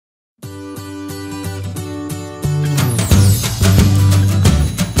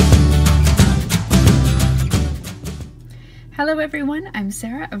everyone, I'm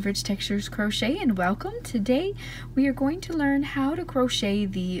Sarah of Rich Textures Crochet and welcome. Today we are going to learn how to crochet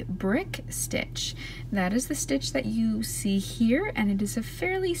the brick stitch. That is the stitch that you see here, and it is a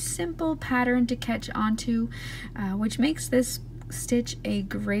fairly simple pattern to catch onto, which makes this stitch a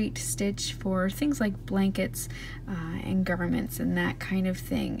great stitch for things like blankets and garments and that kind of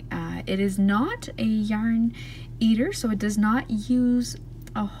thing. It is not a yarn eater, so it does not use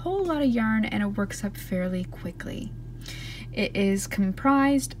a whole lot of yarn and it works up fairly quickly. It is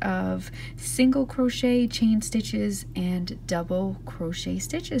comprised of single crochet, chain stitches, and double crochet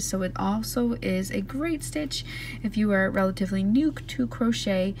stitches. So it also is a great stitch if you are relatively new to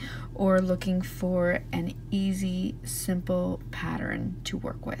crochet or looking for an easy, simple pattern to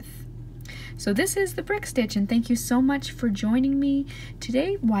work with. So this is the brick stitch, and thank you so much for joining me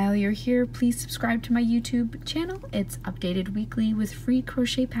today. While you're here, please subscribe to my YouTube channel. It's updated weekly with free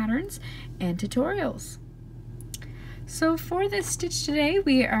crochet patterns and tutorials. So for this stitch today,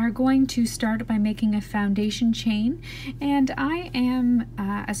 we are going to start by making a foundation chain, and I am,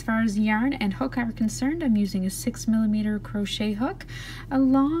 as far as yarn and hook are concerned, I'm using a 6mm crochet hook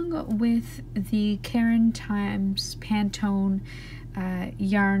along with the Caron x Pantone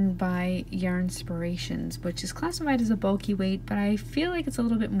yarn by Yarnspirations, which is classified as a bulky weight, but I feel like it's a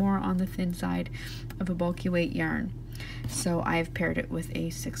little bit more on the thin side of a bulky weight yarn. So I've paired it with a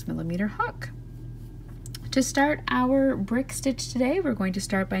 6mm hook. To start our brick stitch today, we're going to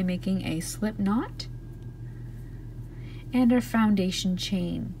start by making a slip knot and our foundation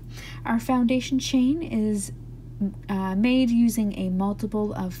chain. Our foundation chain is made using a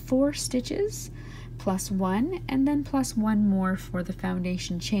multiple of 4 stitches plus 1 and then plus 1 more for the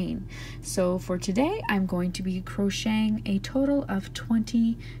foundation chain. So for today, I'm going to be crocheting a total of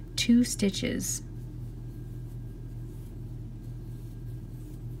 22 stitches.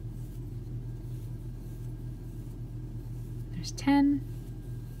 There's 10,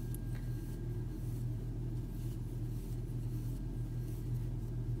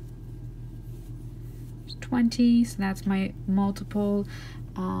 there's 20, so that's my multiple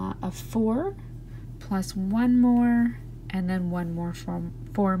of 4, plus 1 more, and then 1 more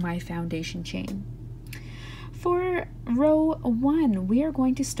for my foundation chain. For row 1, we are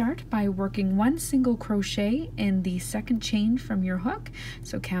going to start by working 1 single crochet in the second chain from your hook.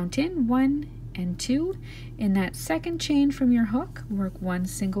 So count in 1 and 2. In that second chain from your hook, work 1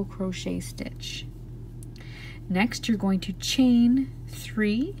 single crochet stitch. Next, you're going to chain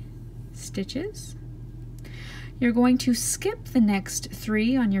 3 stitches. You're going to skip the next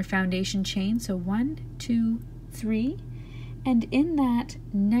 3 on your foundation chain, so 1, 2, 3, and in that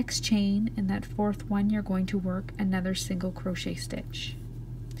next chain, in that 4th one, you're going to work another single crochet stitch.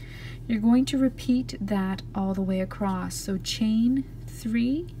 You're going to repeat that all the way across, so chain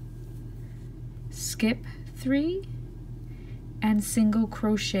 3, skip 3, and single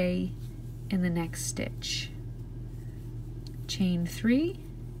crochet in the next stitch. Chain 3,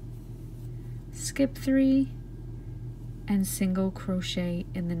 skip 3, and single crochet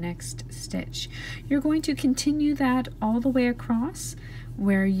in the next stitch. You're going to continue that all the way across,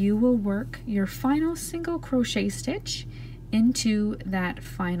 where you will work your final single crochet stitch into that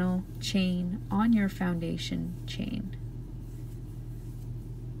final chain on your foundation chain.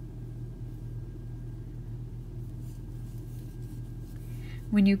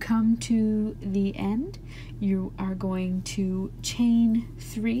 When you come to the end, you are going to chain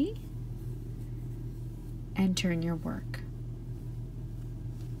 3 and turn your work.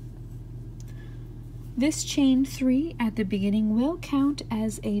 This chain 3 at the beginning will count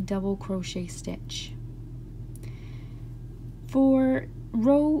as a double crochet stitch. For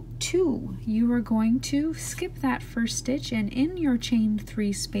row 2, you are going to skip that first stitch and in your chain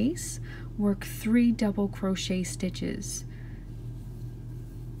 3 space, work 3 double crochet stitches.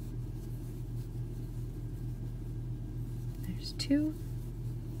 There's 2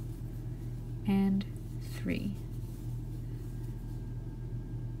 and 3.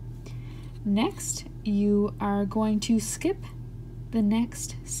 Next, you are going to skip the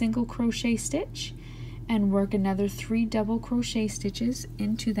next single crochet stitch and work another 3 double crochet stitches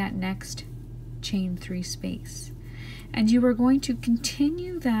into that next chain 3 space. And you are going to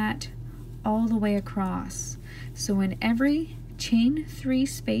continue that all the way across. So in every chain 3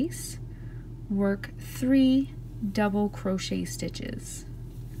 space, work 3 double crochet stitches.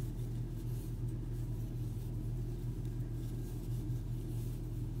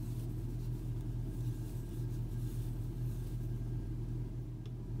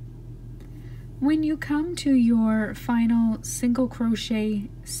 When you come to your final single crochet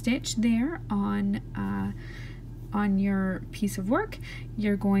stitch there on your piece of work,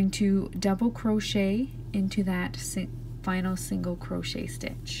 you're going to double crochet into that final single crochet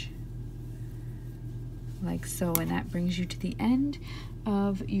stitch, like so, and that brings you to the end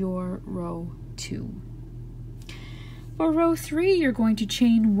of your row 2. For row 3, you're going to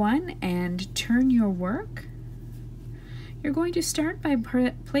chain 1 and turn your work. You're going to start by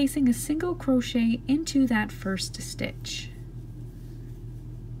placing a single crochet into that first stitch.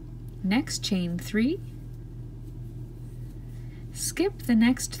 Next, chain 3. Skip the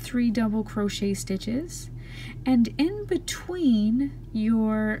next 3 double crochet stitches, and in between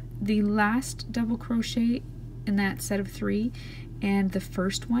the last double crochet in that set of 3 and the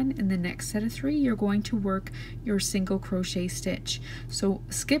first one in the next set of 3, you're going to work your single crochet stitch. So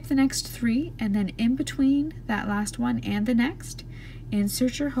skip the next 3, and then in between that last one and the next,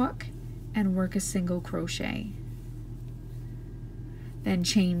 insert your hook and work a single crochet. Then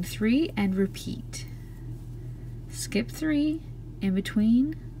chain 3 and repeat. Skip 3, in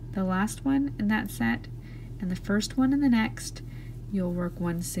between the last one in that set and the first one in the next, you'll work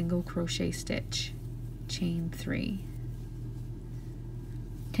 1 single crochet stitch. Chain 3.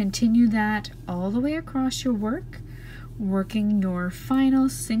 Continue that all the way across your work, working your final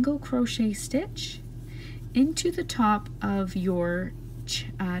single crochet stitch into the top of your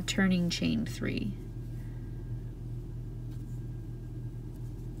turning chain 3.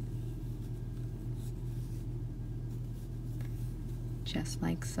 Just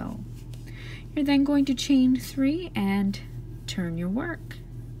like so. You're then going to chain 3 and turn your work.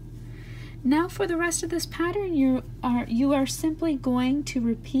 Now for the rest of this pattern, you are simply going to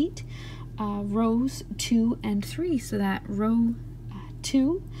repeat rows 2 and 3. So that row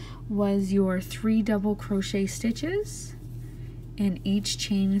 2 was your 3 double crochet stitches in each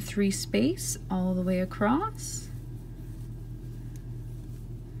chain 3 space all the way across.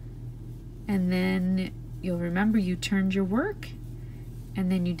 And then you'll remember you turned your work,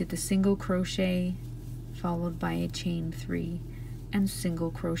 and then you did the single crochet followed by a chain 3 and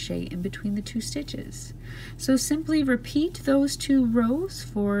single crochet in between the 2 stitches. So simply repeat those 2 rows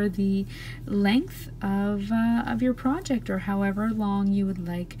for the length of your project, or however long you would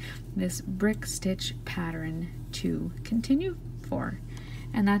like this brick stitch pattern to continue for.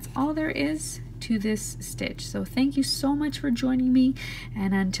 And that's all there is to this stitch. So thank you so much for joining me,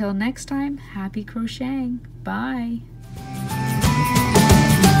 and until next time, happy crocheting. Bye.